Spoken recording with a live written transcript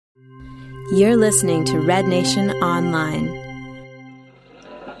You're listening to Red Nation Online.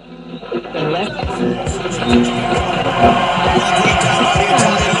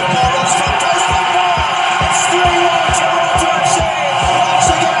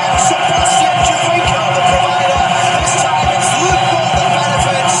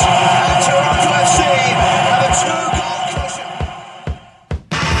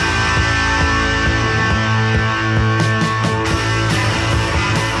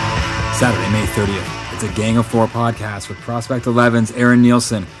 Saturday, May 30th. It's a Gang of Four podcast with Prospect 11's Aaron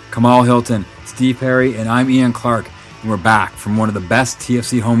Nielsen, Kamal Hilton, Steve Perry, and I'm Ian Clark. And we're back from one of the best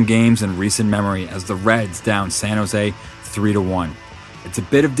TFC home games in recent memory as the Reds down San Jose 3-1. It's a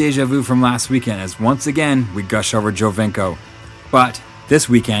bit of deja vu from last weekend as once again we gush over Jovinko. But this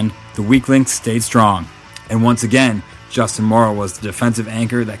weekend, the weak links stayed strong. And once again, Justin Morrow was the defensive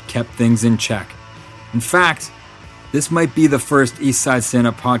anchor that kept things in check. In fact, this might be the first Eastside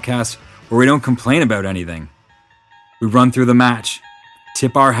Stand-Up podcast where we don't complain about anything. We run through the match,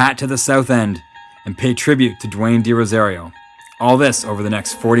 tip our hat to the South End, and pay tribute to Dwayne De Rosario. All this over the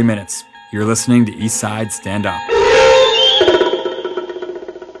next 40 minutes. You're listening to Eastside Stand Up.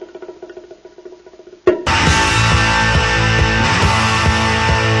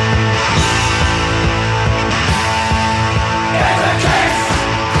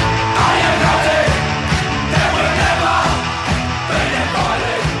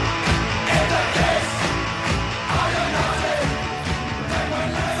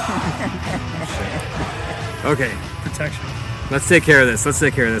 Okay. Protection. Let's take care of this.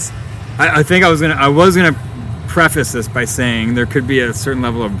 I think I was gonna preface this by saying there could be a certain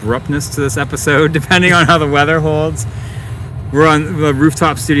level of abruptness to this episode, depending on how the weather holds. We're on the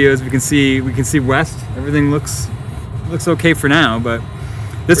rooftop studios. We can see west. Everything looks okay for now. But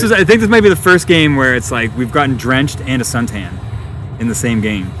I think this might be the first game where it's like we've gotten drenched and a suntan in the same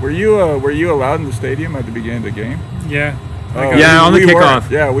game. Were you allowed in the stadium at the beginning of the game? Yeah. On the kickoff.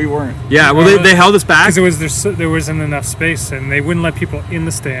 Yeah, we weren't. Yeah, well, they held us back because there wasn't enough space, and they wouldn't let people in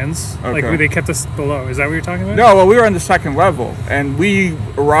the stands. Okay. Like they kept us below. Is that what you're talking about? No, well, we were on the second level, and we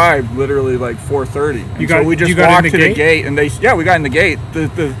arrived literally like 4:30. So we just walked to the gate, and we got in the gate. The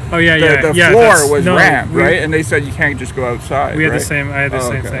floor was rammed, right? And they said you can't just go outside. We had the same. I had the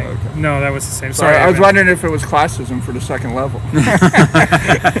same thing. Okay. No, that was the same. Sorry, I was wondering if it was classism for the second level. I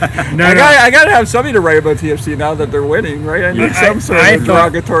gotta have something to write about TFC now that they're winning, right? I need some sort of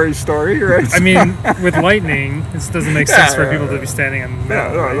derogatory story, right? I mean, with lightning, this doesn't make sense for people to be standing in the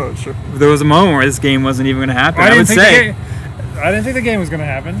middle. No, sure. There was a moment where this game wasn't even going to happen. I didn't think the game was going to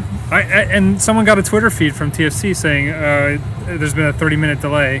happen. And someone got a Twitter feed from TFC saying there's been a 30-minute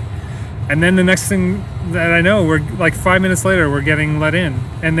delay. And then the next thing that I know, we're like 5 minutes later, we're getting let in.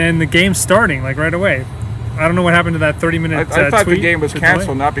 And then the game's starting like right away. I don't know what happened to that 30-minute I thought the game was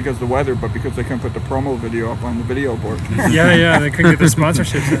canceled, not because of the weather, but because they couldn't put the promo video up on the video board. Yeah, they couldn't get the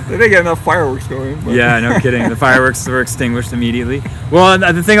sponsorships in. They didn't get enough fireworks going. But. Yeah, no kidding. The fireworks were extinguished immediately. Well,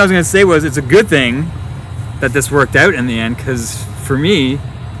 the thing I was going to say was it's a good thing that this worked out in the end, because for me,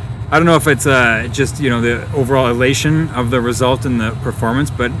 I don't know if it's just, the overall elation of the result and the performance,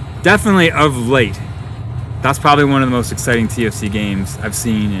 but definitely of late, that's probably one of the most exciting TFC games I've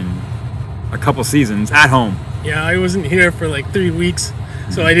seen in a couple seasons at home. Yeah, I wasn't here for like 3 weeks,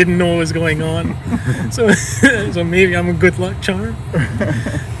 so I didn't know what was going on. so maybe I'm a good luck charm.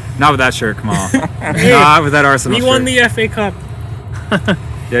 Not with that shirt, Kamal. Hey, not with that Arsenal shirt. We won the FA Cup.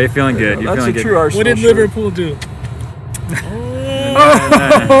 Yeah, you're feeling good. That's a true Arsenal What did shirt. Liverpool do?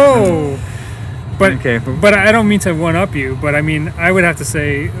 But I don't mean to one-up you, but I mean, I would have to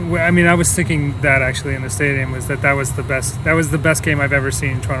say, I was thinking that actually in the stadium was that was the best game I've ever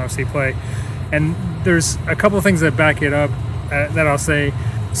seen Toronto FC play. And there's a couple of things that back it up that I'll say.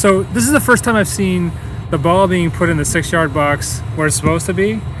 So this is the first time I've seen the ball being put in the 6-yard box where it's supposed to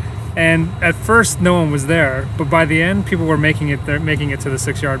be. And at first, no one was there, but by the end, people were making it to the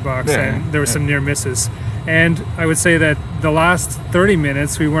 6-yard box, and there were some near misses. And I would say that the last 30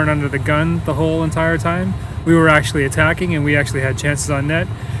 minutes, we weren't under the gun the whole entire time. We were actually attacking, and we actually had chances on net.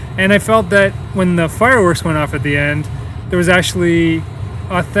 And I felt that when the fireworks went off at the end, there was actually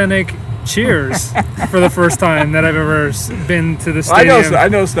authentic cheers for the first time that I've ever been to the stadium. I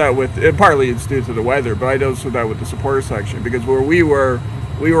noticed that partly it's due to the weather, but I noticed that with the supporter section, because where we were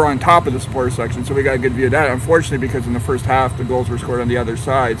on top of the supporter section, so we got a good view of that. Unfortunately, because in the first half, the goals were scored on the other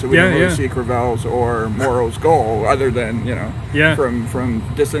side, so we didn't really see Crevel's or Morrow's goal, other than,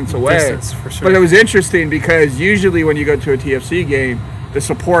 from distance away. Distance, for sure. But it was interesting because usually when you go to a TFC game, the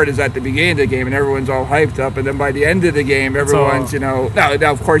support is at the beginning of the game and everyone's all hyped up, and then by the end of the game, everyone's, now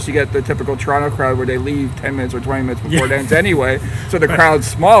of course you get the typical Toronto crowd where they leave 10 minutes or 20 minutes before it ends anyway, so the crowd's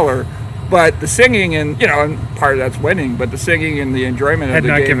smaller. But the singing and part of that's winning, but the singing and the enjoyment of the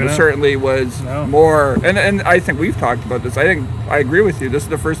game certainly was more. And I think we've talked about this. I agree with you. This is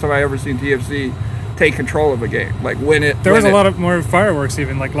the first time I ever seen TFC take control of a game, like win it. There was a lot of more fireworks,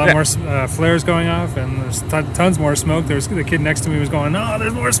 even like a lot more flares going off, and there's tons more smoke. There was the kid next to me was going, "Oh,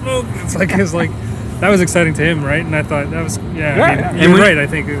 there's more smoke!" It's like that was exciting to him, right? And I thought that was you're right. I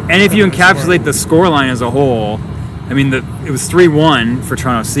think. And if you encapsulate the scoreline as a whole, I mean, it was 3-1 for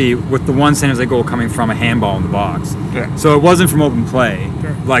Toronto FC with the one San Jose goal coming from a handball in the box. Yeah. So it wasn't from open play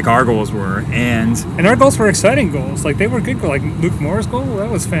like our goals were, and our goals were exciting goals. Like they were good goals. Like Luke Moore's goal, that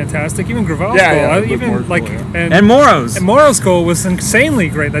was fantastic. Even Graval's goal, and Moro's. And Moro's goal was insanely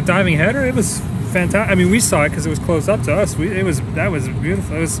great. That diving header, it was fantastic. I mean, we saw it because it was close up to us. That was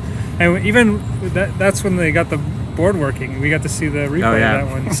beautiful. And even that's when they got the board working. We got to see the replay of that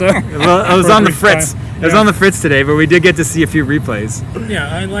one. So well, I was on the Fritz. It was on the Fritz today, but we did get to see a few replays. Yeah,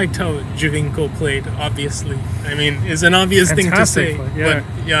 I liked how Giovinco played, obviously. I mean, it's an obvious thing to say. But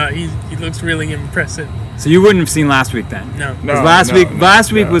he looks really impressive. So you wouldn't have seen last week then? No. Last week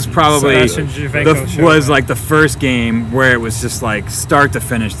was probably like the first game where it was just like start to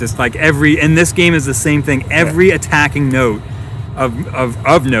finish. And this game is the same thing. Every attacking note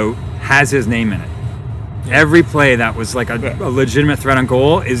of note has his name in it. Yeah. Every play that was like a legitimate threat on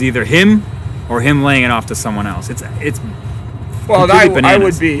goal is either him or him laying it off to someone else. It's well, I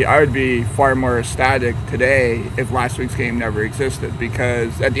would be far more ecstatic today if last week's game never existed,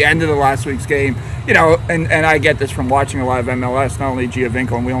 because at the end of the last week's game, and I get this from watching a lot of MLS, not only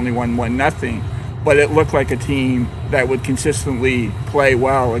Giovinco, and we only won 1-0, but it looked like a team that would consistently play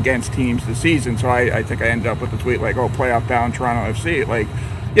well against teams this season. So I think I ended up with a tweet like, "Oh, playoff bound Toronto FC." Like,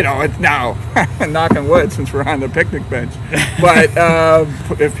 it's now knock on wood since we're on the picnic bench. But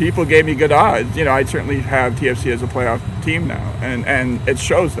if people gave me good odds, I'd certainly have TFC as a playoff team now, and it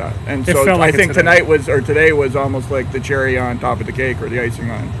shows that. And so I think today was almost like the cherry on top of the cake, or the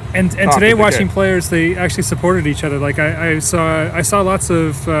icing on. And today, watching players, they actually supported each other. Like I saw lots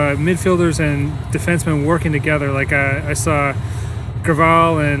of midfielders and defensemen working together. Like I saw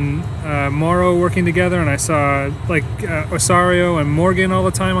Graval and Moro working together, and I saw Osorio and Morgan all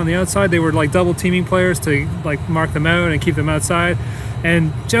the time on the outside. They were like double teaming players to like mark them out and keep them outside,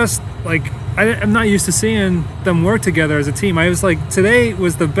 and just like I'm not used to seeing them work together as a team. I was like, today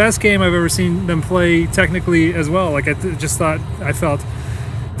was the best game I've ever seen them play technically as well. Like I felt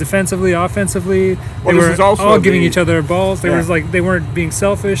defensively, offensively, they were all giving each other balls. They they weren't being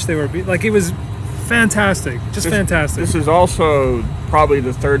selfish. They were it was fantastic, fantastic. This is also probably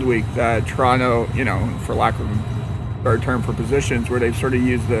the third week that Toronto, for lack of a better term for positions, where they've sort of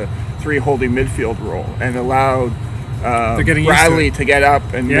used the 3 holding midfield role and allowed Bradley to get up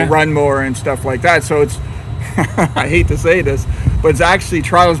and run more and stuff like that. So it's, I hate to say this, but it's actually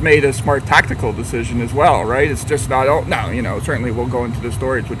Toronto's made a smart tactical decision as well, right? It's just not, certainly we'll go into the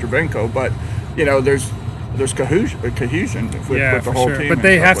stories with Giovinco, but, there's cohesion with the whole team. But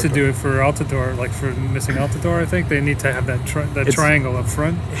they have to do it for Altidore, like for missing Altidore. I think they need to have that triangle up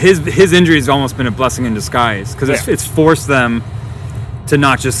front. His injury has almost been a blessing in disguise, because it's forced them to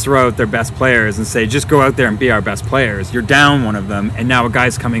not just throw out their best players and say, just go out there and be our best players. You're down one of them, and now a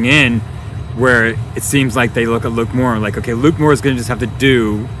guy's coming in where it seems like they look at Luke Moore like, okay, Luke Moore is going to just have to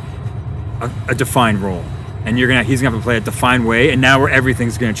do a defined role. And he's going to have to play a defined way, and now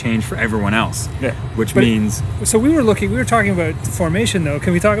everything's going to change for everyone else. Yeah. Which means. So we were talking about formation though.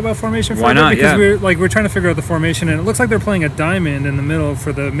 Can we talk about formation for Why not? Because we're trying to figure out the formation, and it looks like they're playing a diamond in the middle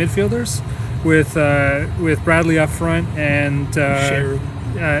for the midfielders, with Bradley up front and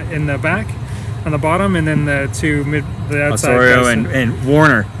in the back, on the bottom, and then the outside. Osorio and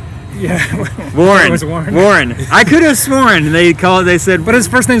Warner. Yeah, Warren. I could have sworn they said, but his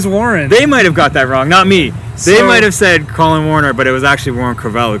first name's Warren. They might have got that wrong, not me. They might have said Colin Warner, but it was actually Warren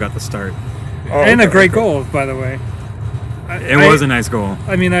Crevel who got the start. A great goal, by the way. It was a nice goal.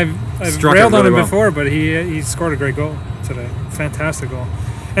 I mean, I've railed on him before, but he scored a great goal today. Fantastic goal.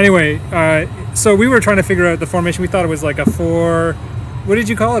 Anyway, so we were trying to figure out the formation. We thought it was like a 4. What did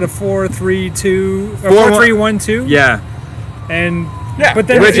you call it? A 4-3-2? 4-3-1-2? Yeah. And. Yeah, but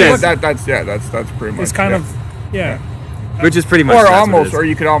then that's pretty much. It's kind of which is pretty much. Or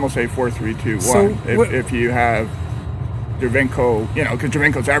you could almost say 4-3-2-1 so if you have Giovinco, because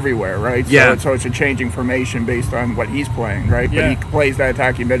Giovinco's everywhere, right? Yeah. So it's a changing formation based on what he's playing, right? Yeah. But he plays that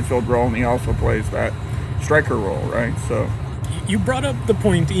attacking midfield role, and he also plays that striker role, right? So. You brought up the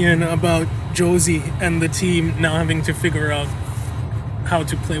point, Ian, about Josie and the team now having to figure out how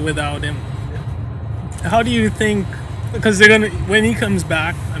to play without him. How do you think? Because they're gonna, when he comes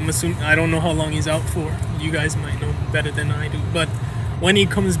back, I'm assuming, I don't know how long he's out for. You guys might know better than I do. But when he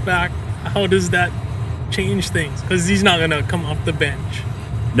comes back, how does that change things? Because he's not going to come off the bench.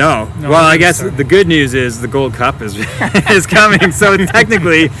 No. No, Well, I he's guess starting. the good news is the Gold Cup is is coming. So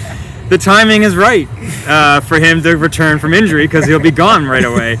technically, the timing is right for him to return from injury because he'll be gone right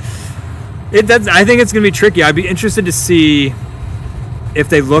away. I think it's going to be tricky. I'd be interested to see if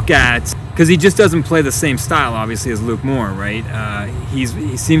they look at, because he just doesn't play the same style, obviously, as Luke Moore, right? He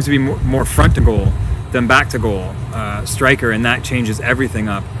seems to be more front to goal than back to goal striker, and that changes everything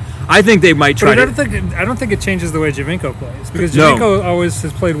up. I think they might try But I don't think it changes the way Javinko plays, because No. Javinko always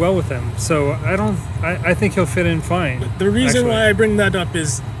has played well with him. So I think he'll fit in fine. The reason actually. why I bring that up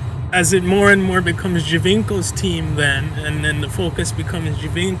is, as it more and more becomes Javinko's team then, and then the focus becomes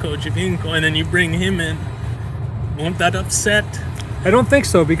Javinko, and then you bring him in, won't that upset? I don't think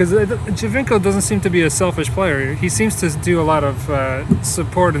so, because Javinko doesn't seem to be a selfish player. He seems to do a lot of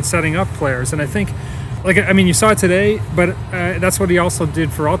support and setting up players, and I think, you saw it today, but that's what he also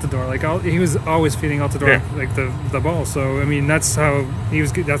did for Altidore. He was always feeding Altidore the ball. So that's how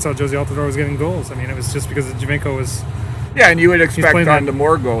Josie Altidore was getting goals. It was just because Javinko was. Yeah, and you would expect playing on that- the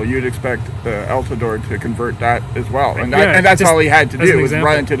Moore goal, you'd expect Altidore to convert that as well, and Yeah, that's just all he had to as an do was example.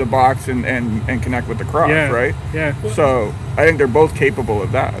 run into the box and connect with the cross, Yeah, right? yeah. So I think they're both capable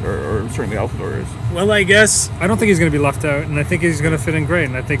of that, or certainly Altidore is. Well, I guess I don't think he's going to be left out, and I think he's going to fit in great.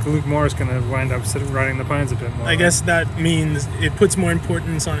 And I think Luke Moore is going to wind up riding the pines a bit more. I guess that means it puts more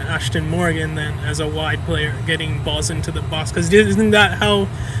importance on Ashton Morgan than as a wide player getting balls into the box. Because isn't that how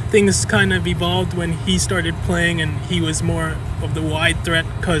things kind of evolved when he started playing and he was more of the wide threat?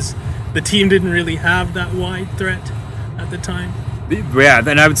 Because the team didn't really have that wide threat at the time. Yeah,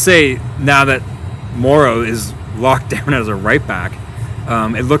 and I would say now that Morrow is locked down as a right back,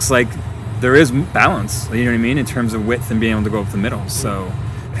 it looks like there is balance, you know what I mean, in terms of width and being able to go up the middle. So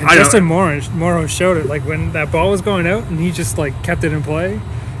And Justin Morrow showed it. When that ball was going out, and he just kept it in play.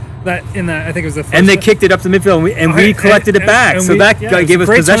 I think it was the first. And they kicked it up the midfield, and we collected it back. So that it was gave a us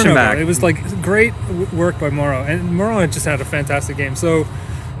great possession turnover. back. It was great work by Morrow, and Morrow had just had a fantastic game. So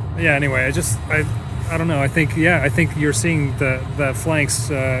yeah. Anyway, I don't know. I think you're seeing the flanks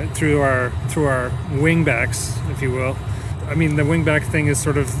through our wing backs, if you will. The wing back thing is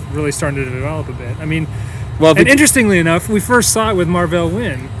sort of really starting to develop a bit. And interestingly enough, we first saw it with Marvell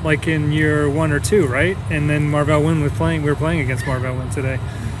Wynn, in year 1 or 2, right? And then Marvell Wynn was playing. We were playing against Marvell Wynn today.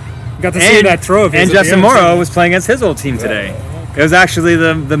 Got to see that throw of his. And at the Justin end, Morrow too. was playing against his old team today. It was actually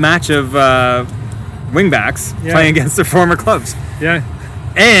the match of wingbacks playing against their former clubs. Yeah.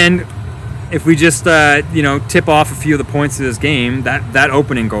 And if we just tip off a few of the points of this game, that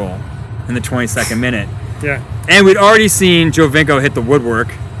opening goal in the 22nd minute. Yeah. And we'd already seen Jovinko hit the woodwork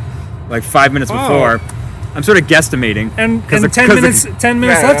 5 minutes before. I'm sort of guesstimating. And 10 minutes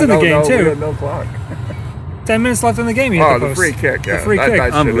left in the game, We too. had no clock. 10 minutes left in the game. He hit Oh, the the post. free kick. Yeah, The free kick. should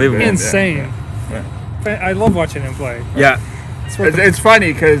have Unbelievable. been, Insane. Yeah. I love watching him play. Yeah. It's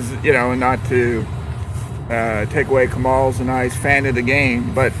funny because, not to take away Kamal's and I's fan of the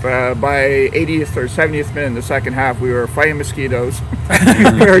game, but by 80th or 70th minute in the second half, we were fighting mosquitoes.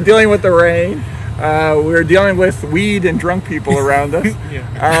 We were dealing with the rain. We were dealing with weed and drunk people around us.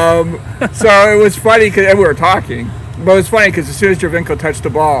 So it was funny, and we were talking. But it was funny because as soon as Javinko touched the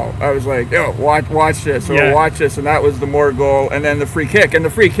ball, I was like, "Yo, watch this, or watch this," and that was the Moore goal, and then the free kick. And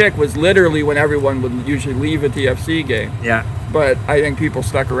the free kick was literally when everyone would usually leave a TFC game. Yeah. But I think people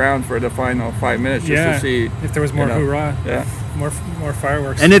stuck around for the final 5 minutes just to see if there was more hoorah. Yeah. More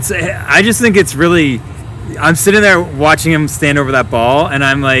fireworks. And I just think it's really, I'm sitting there watching him stand over that ball, and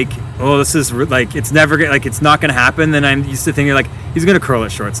I'm like, oh, this is it's never it's not going to happen. Then I'm used to thinking he's going to curl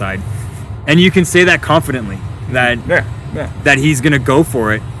it short side, and you can say that confidently that he's going to go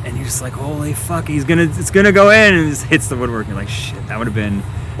for it, and you're just like, holy fuck, it's going to go in, and it just hits the woodwork. You're like, shit, that would have been.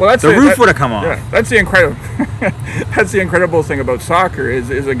 Well, the roof would have come off. Yeah, that's the incredible. That's the incredible thing about soccer is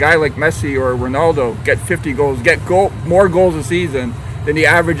a guy like Messi or Ronaldo get 50 goals, more goals a season than the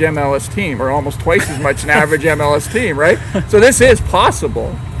average MLS team, or almost twice as much an average MLS team, right? So this is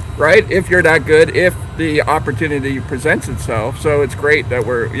possible, right? If you're that good, if the opportunity presents itself. So it's great that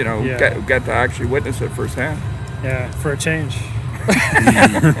we're get to actually witness it firsthand. Yeah, for a change.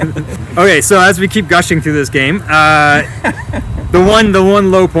 Okay, so as we keep gushing through this game, the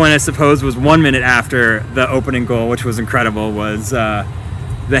one low point, I suppose, was 1 minute after the opening goal, which was incredible, was the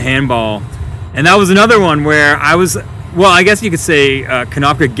handball. And that was another one where I guess you could say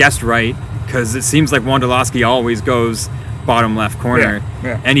Konopka guessed right, because it seems like Wondolowski always goes bottom left corner.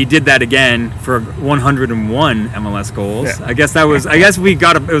 Yeah. And he did that again for 101 MLS goals. Yeah. I guess that was. I guess we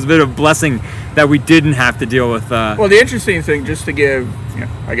got. It was a bit of a blessing that we didn't have to deal with. Well, the interesting thing, just to give,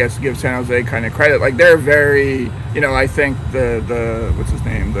 I guess, give San Jose kind of credit. Like they're very, I think the what's his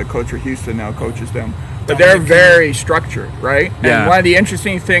name, the coach for Houston now coaches them. But they're very structured, right? Yeah. And one of the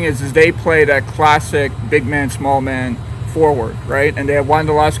interesting things is they play that classic big man, small man forward, right? And they have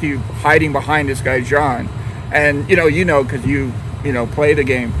Wondolowski hiding behind this guy, John. And, because you play the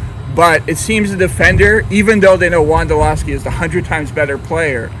game. But it seems the defender, even though they know Wondolowski is the 100 times better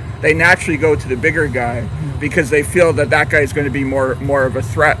player, they naturally go to the bigger guy because they feel that guy is going to be more of a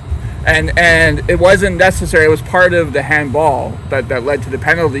threat. And it wasn't necessary. It was part of the handball that led to the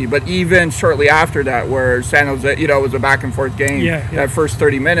penalty. But even shortly after that, where San Jose, it was a back and forth game. That first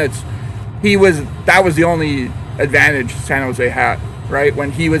 30 minutes, that was the only advantage San Jose had, right?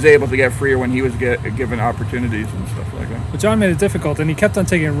 When he was able to get free or when he was given opportunities and stuff like that. But John made it difficult, and he kept on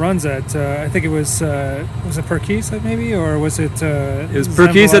taking runs at. I think it was it Perkis maybe, or was it? It was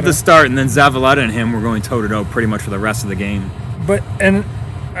Perkis at the start, and then Zavaleta and him were going toe to toe pretty much for the rest of the game. And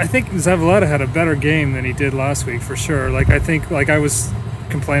I think Zavaleta had a better game than he did last week for sure. I was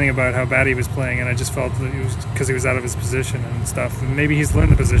complaining about how bad he was playing, and I just felt that it was because he was out of his position and stuff. And maybe he's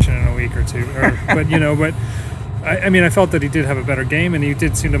learned the position in a week or two. But I felt that he did have a better game, and he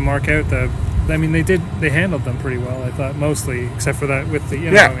did seem to mark out they handled them pretty well, I thought, mostly, except for that with the,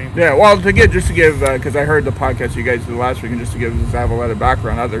 Yeah, well, to give, because I heard the podcast you guys did last week, and just to give Zavaleta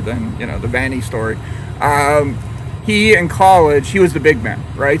background other than, the Vanny story, he, in college, he was the big man,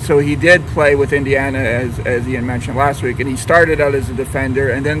 right? So he did play with Indiana, as Ian mentioned last week, and he started out as a defender,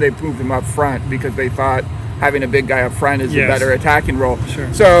 and then they moved him up front because they thought having a big guy up front is a better attacking role.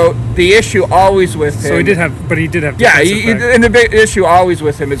 Sure. So the issue always with him... So he did have... and the big issue always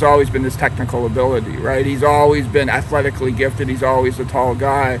with him has always been his technical ability, right? He's always been athletically gifted. He's always a tall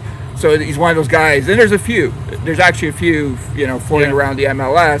guy. So he's one of those guys, and there's actually a few, floating around the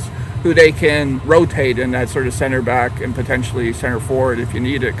MLS who they can rotate in that sort of center back and potentially center forward if you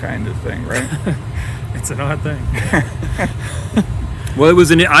need it kind of thing, right? It's an odd thing. Well,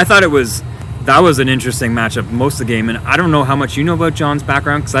 I thought that was an interesting matchup most of the game, and I don't know how much you know about John's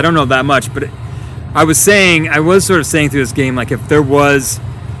background, because I don't know that much, but I was sort of saying through this game, like if there was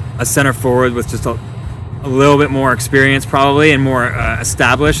a center forward with just a little bit more experience probably and more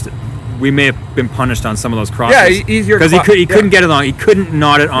established, we may have been punished on some of those crosses. Yeah, easier because he couldn't get it on. He couldn't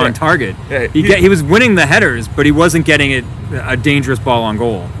knot it on target. Yeah, he was winning the headers, but he wasn't getting it a dangerous ball on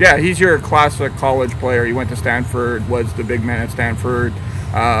goal. Yeah, he's your classic college player. He went to Stanford, was the big man at Stanford.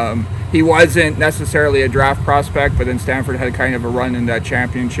 He wasn't necessarily a draft prospect, but then Stanford had kind of a run in that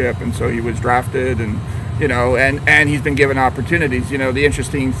championship, and so he was drafted, and and he's been given opportunities. The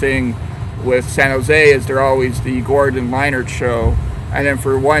interesting thing with San Jose is they're always the Gordon Leinert show. And then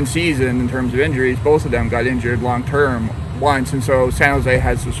for one season, in terms of injuries, both of them got injured long-term once. And so San Jose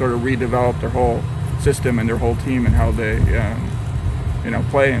has to sort of redevelop their whole system and their whole team and how they,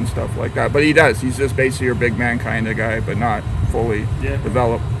 play and stuff like that. But he does. He's just basically your big man kind of guy, but not fully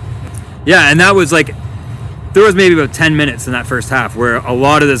developed. Yeah, and that was there was maybe about 10 minutes in that first half where a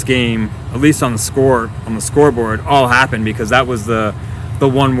lot of this game, at least on the scoreboard, all happened because that was the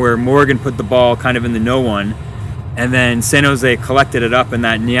one where Morgan put the ball kind of in the no one. And then San Jose collected it up, and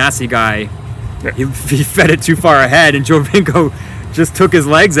that Niasse guy, he fed it too far ahead, and Jovinko just took his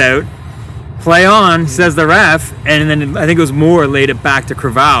legs out. Play on, says the ref, and then I think it was Moore laid it back to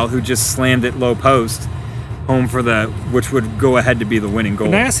Creval, who just slammed it low post home which would go ahead to be the winning goal.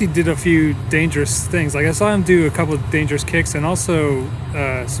 Niasse did a few dangerous things. I saw him do a couple of dangerous kicks, and also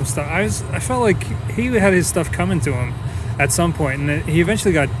some stuff. I felt like he had his stuff coming to him at some point, and he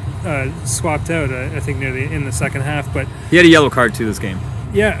eventually got swapped out, I think, in the second half. But he had a yellow card too this game.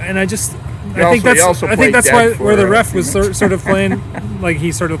 Yeah, and I think that's where the ref was sort of playing, like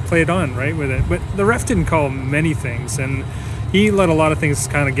he sort of played on right with it. But the ref didn't call many things, and he let a lot of things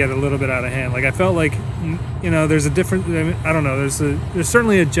kind of get a little bit out of hand. Like I felt like, there's a different. I don't know. There's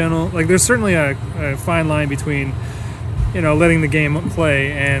certainly a fine line between, letting the game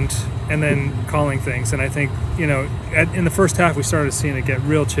play and then calling things. And I think, in the first half we started seeing it get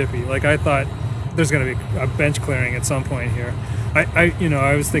real chippy. Like I thought there's going to be a bench clearing at some point here.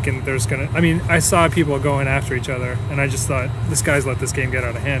 I was thinking I saw people going after each other, and I just thought, this guy's let this game get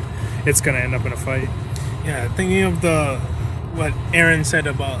out of hand. It's going to end up in a fight. Yeah, thinking of what Aaron said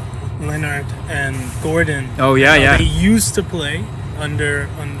about Leinert and Gordon. Oh yeah. They used to play under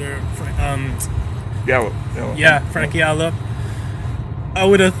Frankie Yallop. I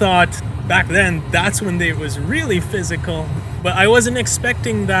would have thought back then that's when they was really physical, but I wasn't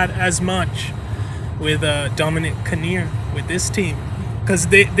expecting that as much with Dominic Kinnear. with this team, because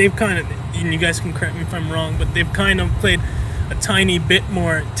they've kind of, and you guys can correct me if I'm wrong, but they've kind of played a tiny bit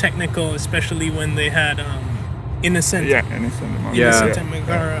more technical, especially when they had Innocent and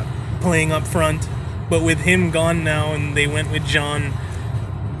Megara playing up front. But with him gone now, and they went with John,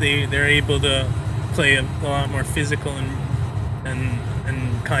 they're able to play a lot more physical and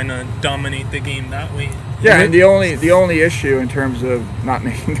kind of dominate the game that way. Yeah, and the only issue in terms of not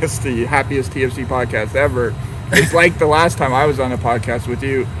making this the happiest TFC podcast ever is like the last time I was on a podcast with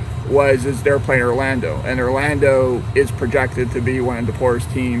you is they're playing Orlando, and Orlando is projected to be one of the poorest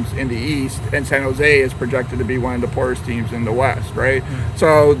teams in the East, and San Jose is projected to be one of the poorest teams in the West, right? Mm-hmm.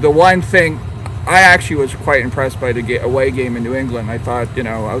 So the one thing, I actually was quite impressed by the away game in New England. I thought,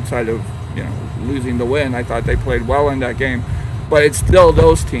 outside of, losing the win, I thought they played well in that game. But it's still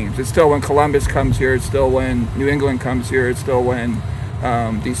those teams. It's still when Columbus comes here. It's still when New England comes here. It's still when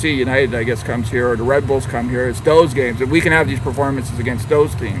DC United, I guess, comes here, or the Red Bulls come here. It's those games. If we can have these performances against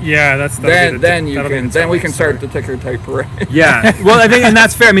those teams, then we can start the ticker tape parade. Yeah, well, I think, and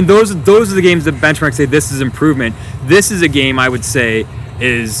that's fair. I mean, those are the games that benchmarks say this is improvement. This is a game I would say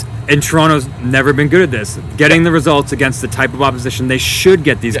is, and Toronto's never been good at this, getting the results against the type of opposition they should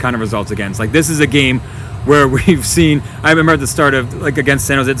get these kind of results against. Like, this is a game where we've seen, I remember at the start of, like, against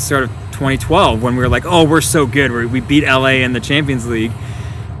San Jose at the start of 2012, when we were like, oh, we're so good. We beat LA in the Champions League,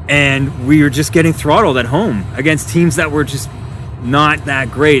 and we were just getting throttled at home against teams that were just not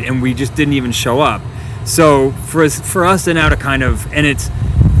that great, and we just didn't even show up. So for us to now to kind of, and it's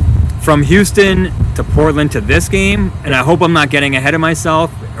from Houston to Portland to this game, and I hope I'm not getting ahead of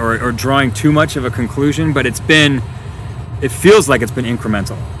myself or drawing too much of a conclusion, but it feels like it's been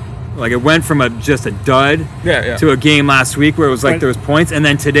incremental. Like, it went from just a dud to a game last week where it was like there was points, and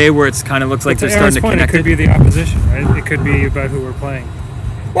then today where it's kind of looks like they're starting to connect. It could be the opposition, right? It could be about who we're playing.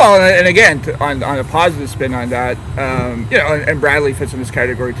 Well, and again, on a positive spin on that, and Bradley fits in this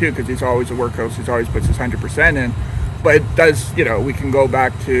category too, because he's always a workhorse. He's always puts his 100% in. But it does, we can go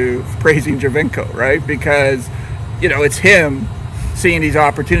back to praising Giovinco, right? Because, it's him seeing these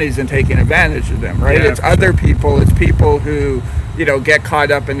opportunities and taking advantage of them, right? It's other people. It's people who, get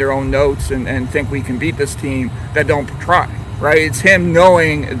caught up in their own notes and think we can beat this team that don't try, right? It's him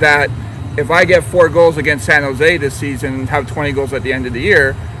knowing that if I get 4 goals against San Jose this season and have 20 goals at the end of the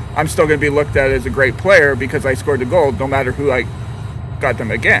year, I'm still going to be looked at as a great player because I scored the goal, no matter who I got them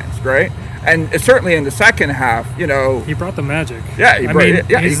against, right? And certainly in the second half, he brought the magic. Yeah,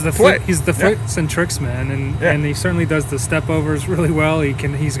 he's the flips and tricks man, and he certainly does the step overs really well.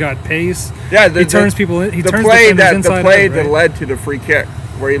 He's got pace. Yeah, he turns people in. The play that led to the free kick,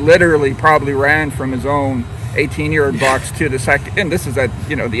 where he literally probably ran from his own 18-yard box to the second, and this is at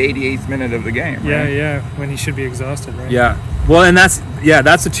the 88th minute of the game. Right? Yeah, when he should be exhausted, right? Yeah. Well, and that's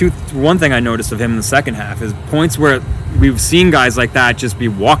one thing I noticed of him in the second half is points where we've seen guys like that just be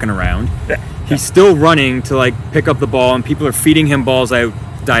walking around. Yeah. He's still running to like pick up the ball, and people are feeding him balls out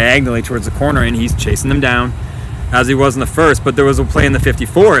diagonally towards the corner, and he's chasing them down as he was in the first. But there was a play in the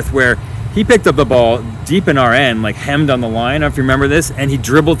 54th where he picked up the ball deep in our end, like hemmed on the line, I don't know if you remember this, and he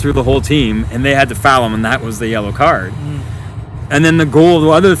dribbled through the whole team, and they had to foul him, and that was the yellow card. Mm. And then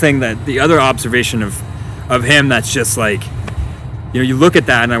the other observation of him that's just like, you look at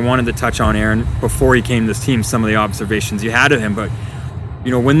that, and I wanted to touch on, Aaron, before he came to this team, some of the observations you had of him, but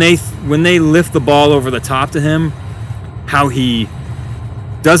when they lift the ball over the top to him, how he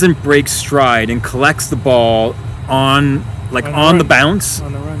doesn't break stride and collects the ball on the bounce,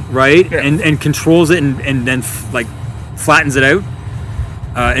 on the run, right? Yeah. And controls it and then like flattens it out,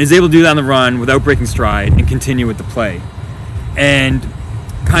 and is able to do that on the run without breaking stride and continue with the play. And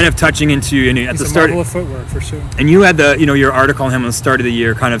kind of touching into at the start, a marvel of footwork for sure. And you had your article on him at the start of the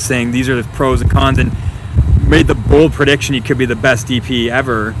year, kind of saying these are the pros and cons, and made the bold prediction he could be the best DP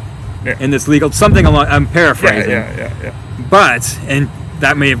ever in this league. Something along, I'm paraphrasing. Yeah. But, and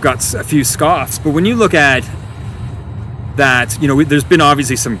that may have got a few scoffs, but when you look at that, there's been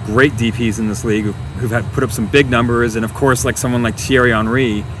obviously some great DPs in this league who've had put up some big numbers, and of course, like someone like Thierry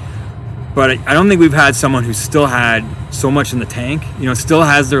Henry. But I don't think we've had someone who still had so much in the tank. Still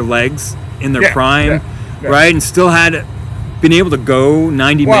has their legs in their prime, right, and still had been able to go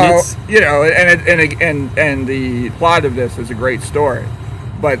 90 minutes. And the plot of this is a great story.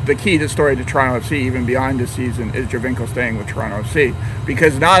 But the key to the story to Toronto FC, even beyond this season, is Giovinco staying with Toronto FC.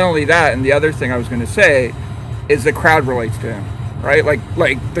 Because not only that, and the other thing I was going to say, is the crowd relates to him, right?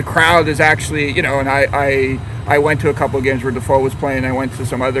 Like the crowd is actually, and I went to a couple of games where Defoe was playing. I went to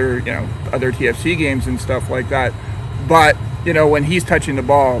some other TFC games and stuff like that. but when he's touching the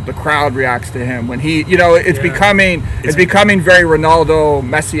ball, the crowd reacts to him. When he, it's becoming very Ronaldo,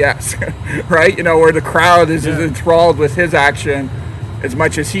 Messi-esque, right? Where the crowd is enthralled with his action as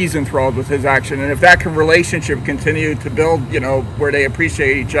much as he's enthralled with his action. And if that relationship continue to build, where they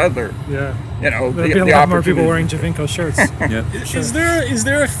appreciate each other, there'll be a lot more people wearing Giovinco shirts. Is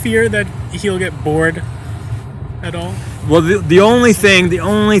there a fear that he'll get bored at all? Well, the only thing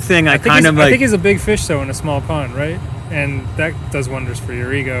I think he's a big fish though in a small pond, right? And that does wonders for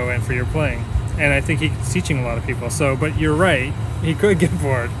your ego and for your playing. And I think he's teaching a lot of people. So, but you're right, he could get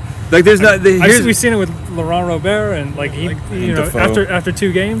bored. Like we've seen it with Laurent Robert, and after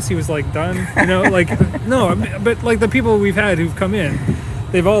 2 games he was like done. But like the people we've had who've come in,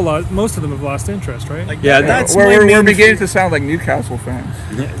 they've all lost. Most of them have lost interest, right? We're beginning to sound like Newcastle fans.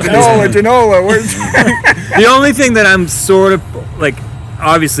 Ginola. The only thing that I'm sort of like,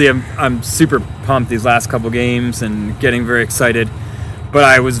 obviously I'm super pumped these last couple games and getting very excited, but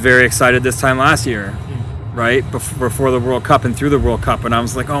I was very excited this time last year. Right before the World Cup and through the World Cup, and I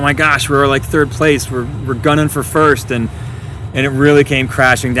was like, oh my gosh, we're like 3rd place, we're gunning for 1st, and it really came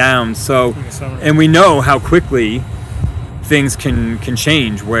crashing down. So, and we know how quickly things can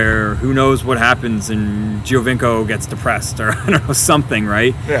change, where who knows what happens and Giovinco gets depressed, or I don't know, something,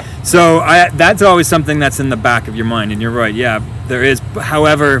 right? Yeah. So that's always something that's in the back of your mind, and you're right, yeah, there is.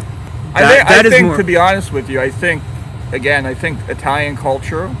 However, I think to be honest with you, I think Italian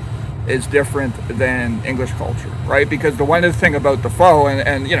culture is different than English culture, right? Because the one thing about Defoe,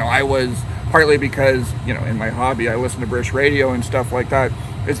 and I was partly because in my hobby I listen to British radio and stuff like that,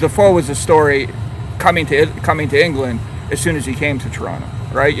 is Defoe was a story coming to England as soon as he came to Toronto,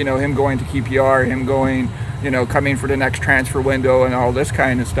 right? Him going to QPR, him going, coming for the next transfer window and all this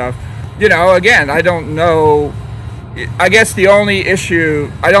kind of stuff. Again, I don't know. I guess the only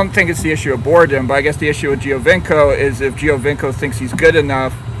issue, I don't think it's the issue of boredom, but I guess the issue with Giovinco is if Giovinco thinks he's good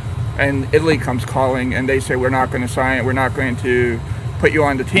enough and Italy comes calling and they say, we're not going to put you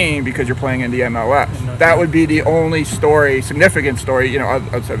on the team because you're playing in the MLS. That would be the only significant story,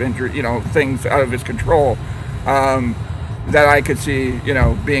 outside of injury, things out of his control, that I could see,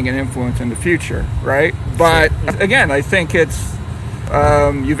 being an influence in the future, right? But again, I think it's,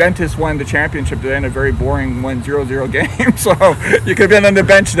 Juventus won the championship in a very boring 1-0 game, so you could have been on the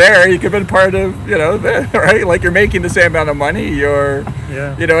bench there, you could have been part of, right? Like, you're making the same amount of money, you're,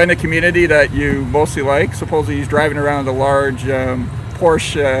 in a community that you mostly like. Supposedly he's driving around a large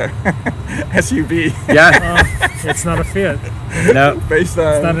Porsche SUV. Yeah. It's not a Fiat. No. It's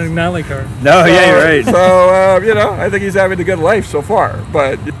not an Ignali car. No, you're right. So, I think he's having a good life so far,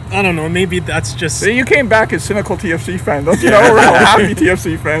 but I don't know, maybe that's just... You came back as cynical TFC fan, don't you know? We're all happy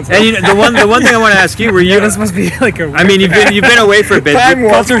TFC fans. And the one thing I want to ask you, this must be like a... I mean, you've been away for a bit.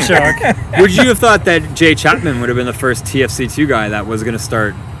 Culture shock. Would you have thought that Jay Chapman would have been the first TFC2 guy that was going to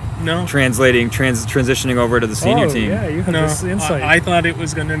start transitioning over to the senior team? Yeah, you have this insight. I thought it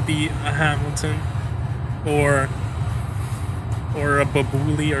was going to be a Hamilton or a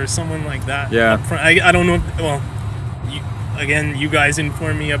Babuli or someone like that. Yeah. I don't know. Well, you guys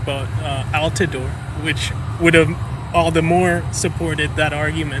informed me about Altidore, which would have all the more supported that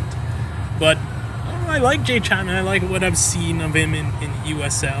argument. But I like Jay Chapman. I like what I've seen of him in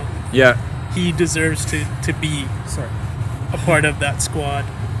USL. Yeah. He deserves to be a part of that squad,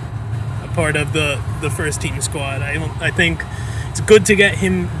 a part of the first team squad. I think it's good to get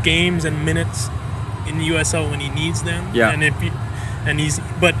him games and minutes in USL when he needs them. Yeah.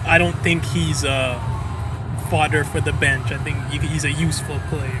 But I don't think he's fodder for the bench. I think he's a useful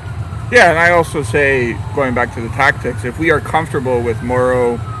player. Yeah, and I also say, going back to the tactics, if we are comfortable with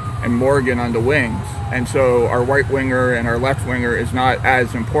Morrow and Morgan on the wings, and so our right winger and our left winger is not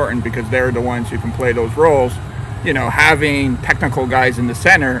as important because they're the ones who can play those roles, having technical guys in the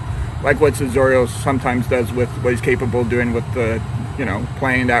center, like what Osorio sometimes does with what he's capable of doing with the,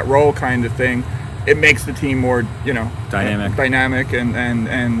 playing that role kind of thing, it makes the team more, dynamic, and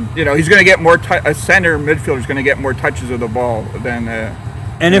he's going to get more. A center midfielder is going to get more touches of the ball than.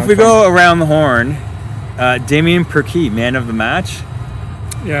 And if we go around the horn, Damien Perquis, man of the match.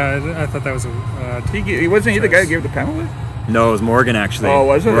 Yeah, I thought that was he wasn't he the guy who gave the penalty? No, it was Morgan actually. Oh,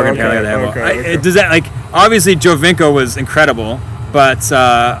 was it? Morgan Okay. Does that obviously Giovinco was incredible, but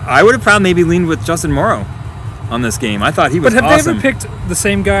I would have probably maybe leaned with Justin Morrow on this game. I thought he was awesome. But have they ever picked the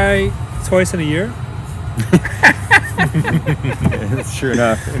same guy twice in a year? That's true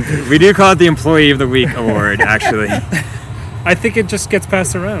enough. We do call it the Employee of the Week award, actually. I think it just gets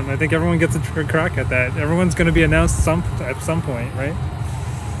passed around. I think everyone gets a crack at that. Everyone's going to be announced at some point, right?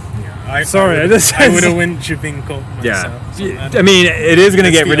 Yeah. I would have went Giovinco myself. Yeah. So I mean, it is going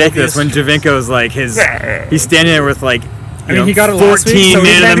to That's get the ridiculous when obvious Giovinco's like he's standing there with like, I mean, he got it 14 last week, so he Man of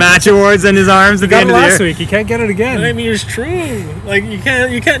can't- the Match awards in his arms He at the got end it of the last year. week. He can't get it again. I mean, it's true. Like you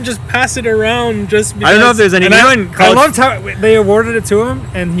can't just pass it around just because. I don't know if there's any. And You know, I in college- loved how they awarded it to him,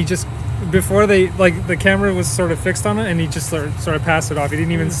 and he just before they like the camera was sort of fixed on it, and he just sort of passed it off. He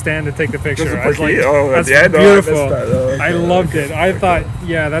didn't even stand to take the picture. Just a I was like, quickie. Oh, that's yeah, no, I missed beautiful. that. Oh, okay. I loved it. I thought,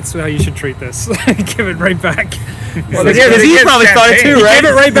 yeah, that's how you should treat this. Give it right back. Well, Because they he give probably thought it champagne. too, right? Give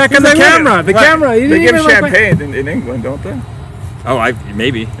it right back on the He's like, camera. The what? camera. He They didn't give even like- champagne in England, don't they? Oh,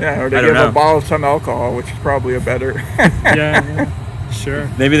 maybe. Yeah, or they I don't give know. a bottle of some alcohol, which is probably a better. Yeah, sure.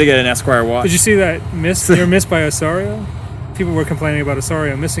 Maybe they get an Esquire watch. Did you see that miss? Your miss by Osorio. People were complaining about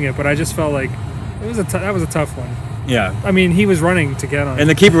Osorio missing it, but I just felt like that was a tough one. Yeah. I mean, he was running to get on it. And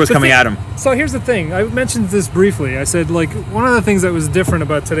the keeper was coming at him. So here's the thing. I mentioned this briefly. I said, like, one of the things that was different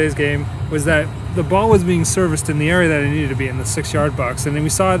about today's game was that the ball was being serviced in the area that it needed to be, in the 6-yard box. And then we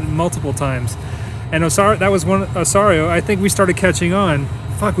saw it multiple times. And Osorio, I think we started catching on.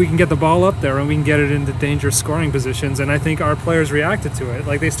 Fuck, we can get the ball up there and we can get it into dangerous scoring positions. And I think our players reacted to it.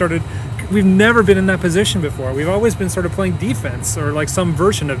 Like, we've never been in that position before. We've always been sort of playing defense or like some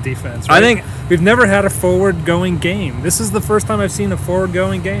version of defense. Right? I think we've never had a forward-going game. This is the first time I've seen a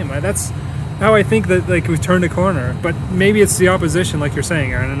forward-going game. That's how I think that like we've turned a corner. But maybe it's the opposition, like you're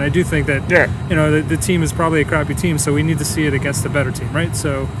saying, Aaron. And I do think that the team is probably a crappy team, so we need to see it against a better team, right?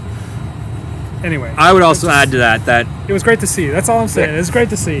 So anyway, I would also add to that it was great to see. That's all I'm saying. It's great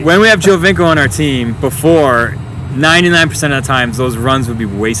to see. when we have Giovinco on our team, before 99% of the times those runs would be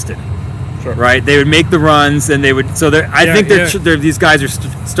wasted. Sure. Right? They would make the runs, and they would. So I think these guys are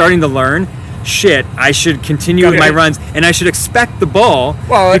starting to learn. Shit, I should continue with my runs, and I should expect the ball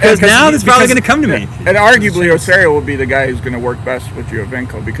because now it's probably going to come to me. And arguably, Osorio will be the guy who's going to work best with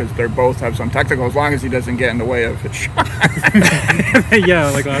Giovinco because they both have some technical, as long as he doesn't get in the way of his shot. Yeah,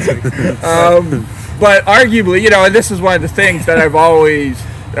 like last week. But arguably, and this is one of the things that I've always,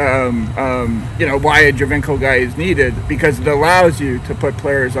 why a Giovinco guy is needed, because it allows you to put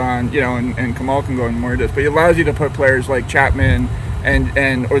players on, and Kamal can go into more of this, but it allows you to put players like Chapman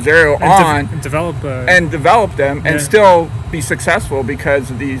and Osorio on and develop them and still be successful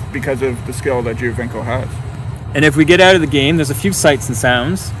because of the skill that Giovinco has. And if we get out of the game, there's a few sights and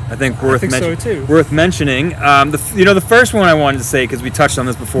sounds I think worth so too. Worth mentioning. The first one I wanted to say, because we touched on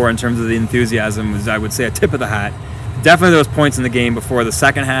this before in terms of the enthusiasm, was I would say a tip of the hat. Definitely those points in the game before the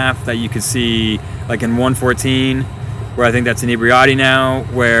second half that you could see, like in 114, where I think that's Inebriati now,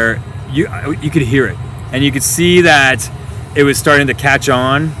 where you could hear it and you could see that it was starting to catch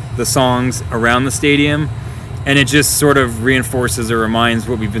on, the songs around the stadium, and it just sort of reinforces or reminds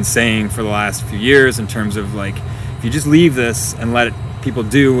what we've been saying for the last few years in terms of, like, if you just leave this and let people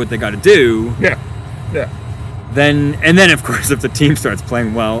do what they got to do, then of course if the team starts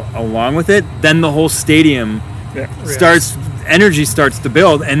playing well along with it, then the whole stadium energy starts to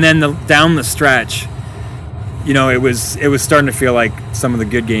build, and then down the stretch, it was starting to feel like some of the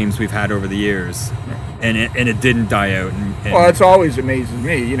good games we've had over the years. And it didn't die out. Well, it's always amazes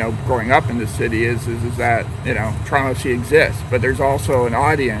me, growing up in the city is that, Toronto FC exists, but there's also an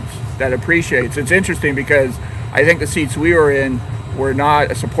audience that appreciates. It's interesting because I think the seats we were in were not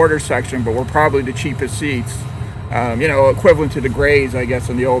a supporter section, but were probably the cheapest seats, equivalent to the Grays, I guess,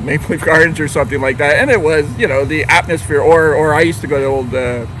 in the old Maple Leaf Gardens or something like that. And it was, the atmosphere, or I used to go to old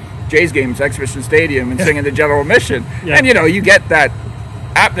Jays games, Exhibition Stadium, and sing in the general admission. Yeah. And, you get that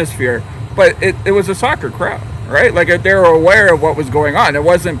atmosphere. But it was a soccer crowd, right? Like, they were aware of what was going on. It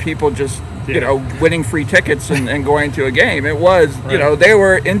wasn't people just, winning free tickets and going to a game. It was, they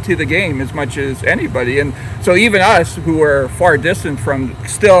were into the game as much as anybody. And so even us, who were far distant from,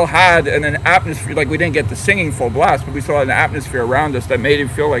 still had an atmosphere. Like, we didn't get the singing full blast, but we still had an atmosphere around us that made it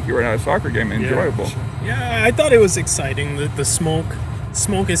feel like you were at a soccer game and enjoyable. Yeah, I thought it was exciting. The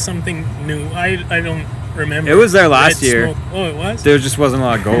smoke is something new. I don't remember. It was there last year. Smoke. Oh, it was? There just wasn't a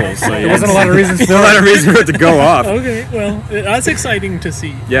lot of goals. So there wasn't a lot of reasons for it to go off. Okay, well, that's exciting to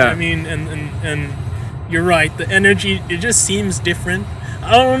see. Yeah. I mean, and you're right. The energy, it just seems different.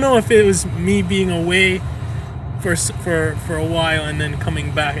 I don't know if it was me being away for a while and then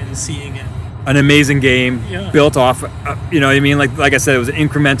coming back and seeing it. An amazing game, built off. You know what I mean? Like I said, it was an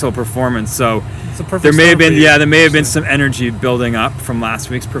incremental performance. So there may have been some energy building up from last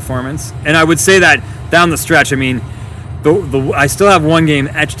week's performance. And I would say that down the stretch, I mean, I still have one game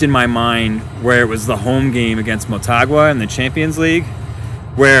etched in my mind where it was the home game against Motagua in the Champions League,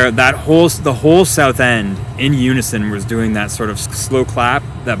 where the whole South End in unison was doing that sort of slow clap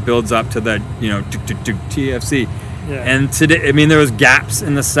that builds up to the TFC. Yeah. And today, I mean, there was gaps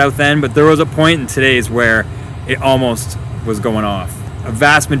in the south end, but there was a point in today's where it almost was going off. A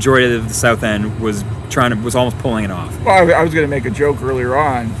vast majority of the south end was almost pulling it off. Well, I was going to make a joke earlier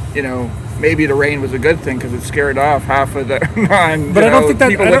on. Maybe the rain was a good thing because it scared off half of the non. But I don't think that.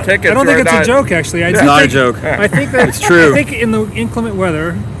 people I with don't tickets think it's not, a joke. Actually, It's not a joke. I think that It's true. I think in the inclement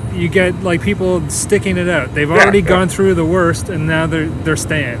weather, you get like people sticking it out. They've already gone through the worst, and now they're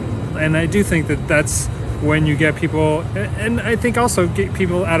staying. And I do think that that's when you get people, and I think also get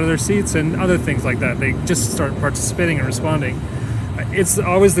people out of their seats and other things like that. They just start participating and responding. It's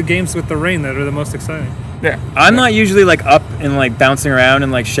always the games with the rain that are the most exciting. Yeah. I'm not usually like up and like bouncing around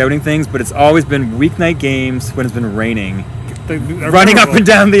and like shouting things, but it's always been weeknight games when it's been raining. Running up and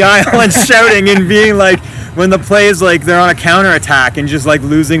down the aisle and shouting and being like, when the play is like they're on a counter attack and just like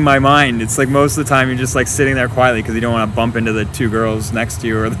losing my mind. It's like most of the time you're just like sitting there quietly because you don't want to bump into the two girls next to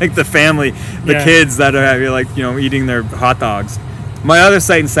you or like the family, the kids that are like, eating their hot dogs. My other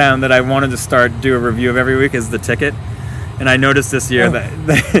sight and sound that I wanted to do a review of every week is the ticket. And I noticed this year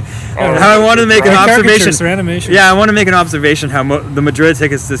how I wanted to make an observation. Animation. Yeah, I want to make an observation how the Madrid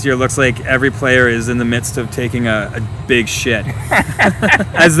tickets this year looks like every player is in the midst of taking a big shit.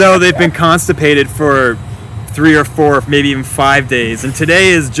 As though they've been constipated for 3 or 4, maybe even 5 days. And today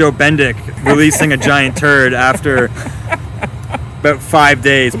is Joe Bendik releasing a giant turd after about 5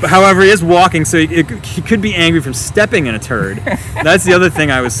 days. But however, he is walking, so he could be angry from stepping in a turd. That's the other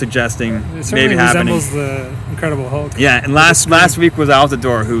thing I was suggesting It maybe certainly happening. resembles the Incredible Hulk. Yeah, and last week was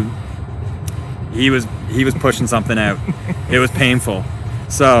Altidore, who he was pushing something out. It was painful.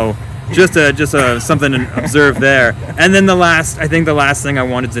 So just something to observe there. And then the last thing I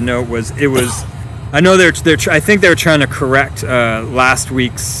wanted to note was I know I think they were trying to correct last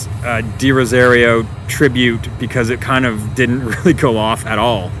week's Di Rosario tribute because it kind of didn't really go off at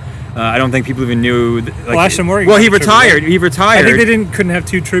all. I don't think people even knew. Ashton Morgan. Well, he retired. He retired. I think they couldn't have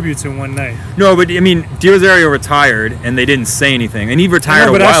 2 tributes in one night. No, but I mean, Di Rosario retired, and they didn't say anything, and he retired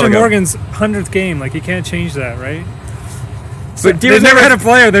a while Ashton ago. Morgan's 100th game, like you can't change that, right? But They've never had a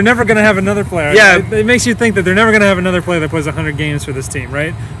player. They're never going to have another player. Yeah. It makes you think that they're never going to have another player that plays 100 games for this team,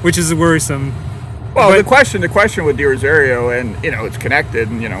 right? Which is worrisome. Well, the question with Di Rosario, and it's connected,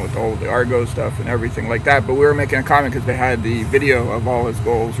 and with all the Argo stuff and everything like that. But we were making a comment because they had the video of all his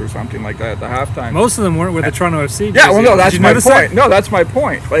goals or something like that at the halftime. Most of them weren't with the Toronto FC. Yeah, well, no, that's my notice point. that? No, that's my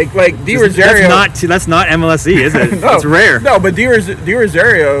point. Like Di Rosario. That's not MLSE, is it? No, it's rare. No, but Di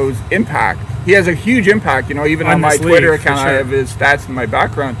Rosario's impact. He has a huge impact. Even on my Twitter account, I have his stats in my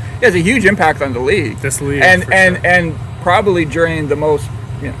background. He has a huge impact on the league. This league, and probably during the most,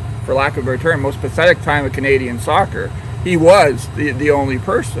 for lack of a better term, most pathetic time of Canadian soccer, he was the only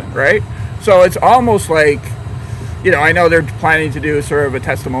person, right? So it's almost like, I know they're planning to do sort of a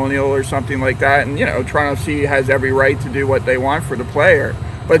testimonial or something like that, and Toronto FC has every right to do what they want for the player,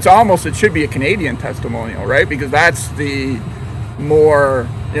 but it should be a Canadian testimonial, right? Because that's the more,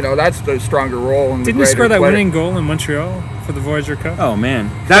 that's the stronger role. In Didn't he score that winning goal in Montreal for the Voyager Cup? Oh man,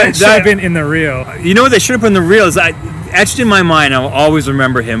 that should have been in the reel. You know what they should have put in the reel is etched in my mind. I'll always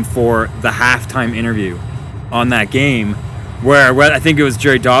remember him for the halftime interview on that game, where I think it was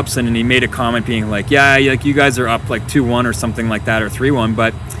Jerry Dobson, and he made a comment being like, "Yeah, like you guys are up like 2-1 or something like that, or 3-1,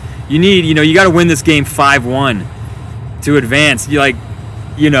 but you got to win this game 5-1 to advance.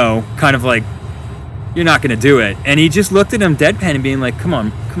 Kind of like." You're not going to do it. And he just looked at him deadpan and being like, come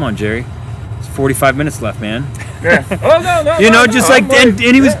on, Jerry. It's 45 minutes left, man. Yeah. Oh, no.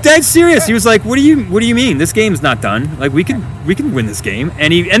 And he was dead serious. He was like, what do you mean? This game's not done. Like, we can win this game.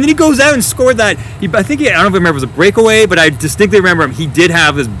 And then he goes out and scored that. I don't know if I remember if it was a breakaway, but I distinctly remember him. He did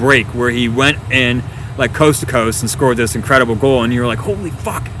have this break where he went in like coast to coast and scored this incredible goal. And you were like, holy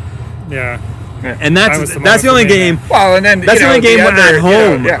fuck. Yeah. And that's the only game. Well, and then that's the only game at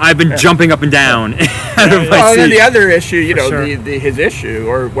home I've been jumping up and down. And then the other issue, his issue,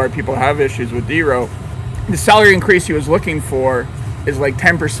 or where people have issues with Dero, the salary increase he was looking for is like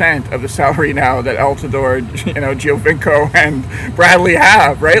 10% of the salary now that Altidore, Giovinco and Bradley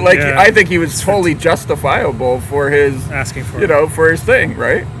have, right? Like I think he was fully justifiable for his asking for for his thing,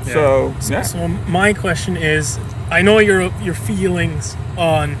 right? Yeah. So my question is, I know your feelings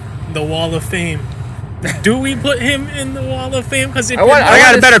on the Wall of Fame. Do we put him in the Wall of Fame? Because I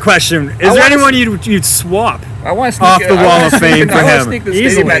got a better question. Is there anyone you'd swap I want to off the Wall of Fame for I want to him? sneak the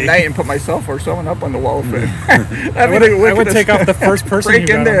stadium at night and put myself or someone up on the Wall of Fame. I would take off the first person break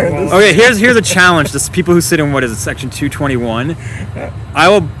you in got there. on the wall. Okay, here's a challenge. This people who sit in section 221.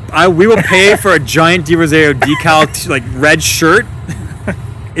 We will pay for a giant Di Rosario decal red shirt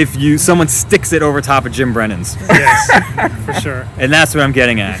if someone sticks it over top of Jim Brennan's. Yes, for sure. And that's what I'm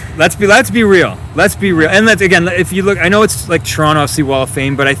getting at. Let's be real. Let's be real. And again, if you look, I know it's like Toronto FC Wall of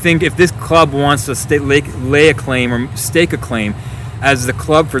Fame, but I think if this club wants to lay a claim or stake a claim as the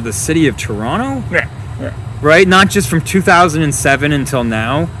club for the city of Toronto, right? Not just from 2007 until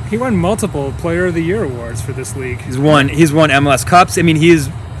now. He won multiple Player of the Year awards for this league. He's won MLS Cups. I mean, he's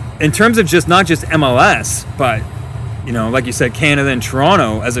in terms of not just MLS, but like you said, Canada and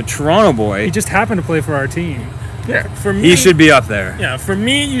Toronto. As a Toronto boy, he just happened to play for our team. Yeah, for me, he should be up there. Yeah, for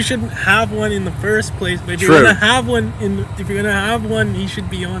me, you shouldn't have one in the first place. But if you're gonna have one, he should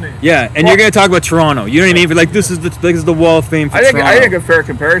be on it. Yeah, and you're gonna talk about Toronto. You know what I mean? Like this is the Wall of Fame for Toronto. I think a fair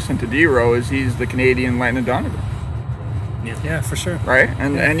comparison to D-Row is he's the Canadian Landon Donovan. Yeah, for sure. Right,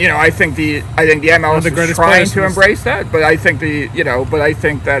 and I think the MLS is trying to embrace that, but I think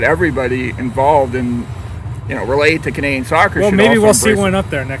that everybody involved in related to Canadian soccer. Well, should maybe also we'll see embrace one up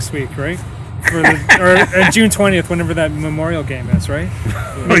there next week, right? Or June 20th, whenever that Memorial game is, right?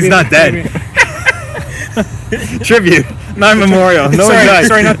 Well, he's not dead. Tribute, not memorial. No,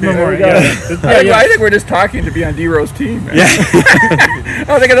 sorry, not the memorial. I think we're just talking to be on D-Row's team. Man.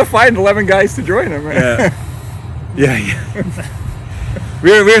 Yeah. They're gonna find 11 guys to join him. Man. Yeah.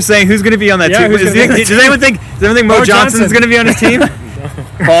 We were saying who's going to be on that team. Does anyone think Mo Johnson's going to be on his team?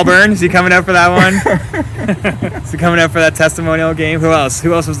 Paul Byrne, is he coming out for that one? Is he coming out for that testimonial game? Who else?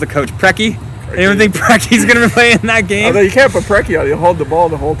 Who else was the coach? Preki? Anyone think Precky's going to be playing in that game? Although you can't put Preki out, he'll hold the ball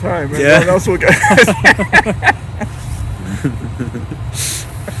the whole time. Yeah. No one else will get.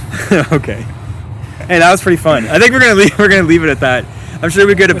 Okay. Hey, that was pretty fun. I think we're gonna leave it at that. I'm sure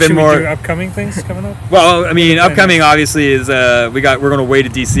we could have been more. We do upcoming things coming up. Well, I mean, upcoming obviously is we're going away to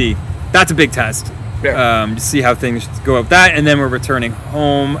DC. That's a big test. Yeah. To see how things go with that, and then we're returning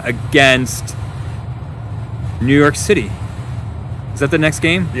home against New York City. Is that the next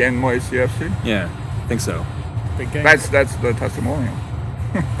game? The NYCFC? Yeah, I think so. Big game. That's the testimonial.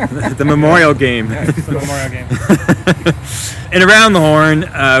 The memorial game. The memorial game. And around the horn,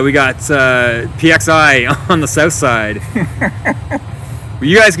 we got PXI on the south side.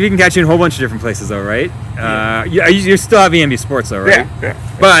 You can catch you in a whole bunch of different places, though, right? You still have EMB Sports, though, right?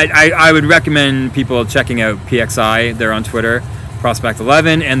 Yeah. But I would recommend people checking out PXI. They're on Twitter, Prospect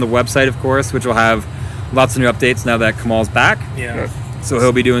 11, and the website, of course, which will have lots of new updates now that Kamal's back. Yeah. So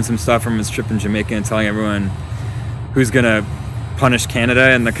he'll be doing some stuff from his trip in Jamaica and telling everyone who's going to punish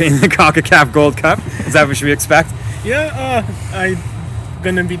Canada in the CONCACAF Gold Cup. Is that what should we expect? Yeah, I'm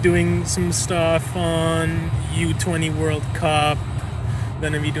gonna be doing some stuff on U20 World Cup.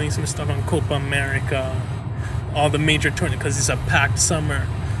 Gonna be doing some stuff on Copa America. All the major tournaments, because it's a packed summer.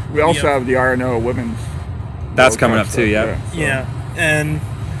 We also have the RNO Women's. That's coming up too, yeah. Yeah, and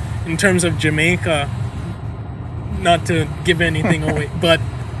in terms of Jamaica, not to give anything away, but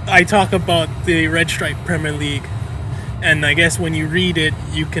I talk about the Red Stripe Premier League. And I guess when you read it,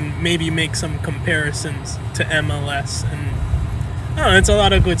 you can maybe make some comparisons to MLS. And I don't know, it's a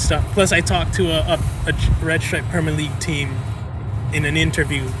lot of good stuff. Plus, I talked to a Red Stripe Premier League team in an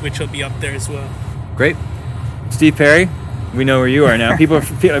interview, which will be up there as well. Great. Steve Perry, we know where you are now.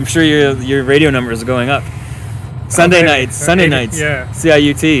 I'm sure your radio numbers are going up. Sunday nights. Yeah.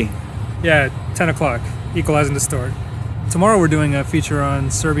 CIUT. Yeah, 10 o'clock. Equalizing Distort. Tomorrow we're doing a feature on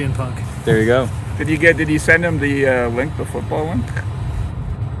Serbian punk. There you go. Did you send him the link, the football link?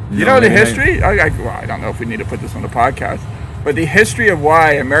 You No, know the maybe history? I don't know if we need to put this on the podcast, but the history of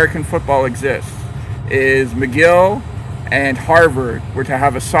why American football exists is McGill and Harvard were to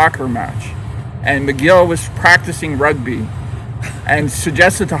have a soccer match, and McGill was practicing rugby and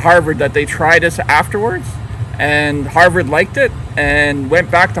suggested to Harvard that they try this afterwards, and Harvard liked it and went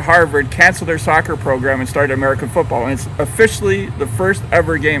back to Harvard, canceled their soccer program, and started American football, and it's officially the first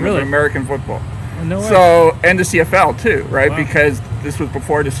ever game of American football. No way. So, and the CFL too, right? Wow. Because this was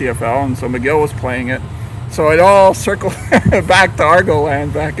before the CFL, and so McGill was playing it. So it all circled back to Argo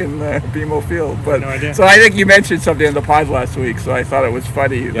land back in BMO Field. But no idea. So I think you mentioned something in the pod last week, so I thought it was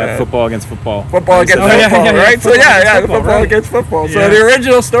funny. Yeah, that football against football. Football against football, right? So football against football. So Yeah. the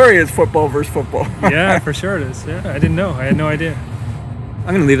original story is football versus football. Yeah, for sure it is. Yeah, I didn't know. I had no idea.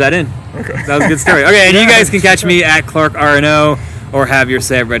 I'm going to leave that in. Okay. That was a good story. Okay, and you guys can catch me at Clark RNO or have your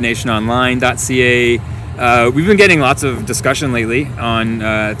say at rednationonline.ca. We've been getting lots of discussion lately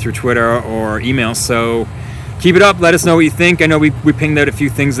on through Twitter or email, so keep it up. Let us know what you think. I know we pinged out a few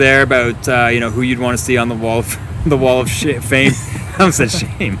things there about who you'd want to see on the wall of fame. I almost said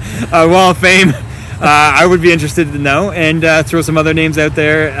shame. Wall of Fame. I would be interested to know, and throw some other names out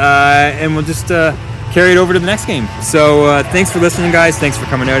there, and we'll just carry it over to the next game. So thanks for listening, guys. Thanks for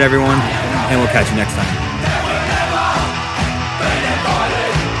coming out, everyone, and we'll catch you next time.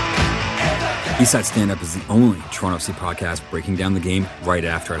 Eastside Stand Up is the only Toronto FC podcast breaking down the game right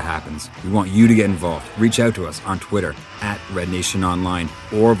after it happens. We want you to get involved. Reach out to us on Twitter at Red Nation Online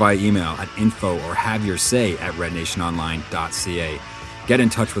or via email at info or have your say at rednationonline.ca. Get in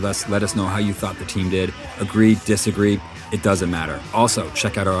touch with us. Let us know how you thought the team did. Agree, disagree, it doesn't matter. Also,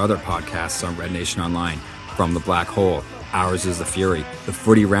 check out our other podcasts on Red Nation Online, From the Black Hole, Ours is the Fury, the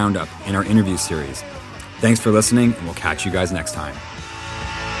Footy Roundup, and our interview series. Thanks for listening, and we'll catch you guys next time.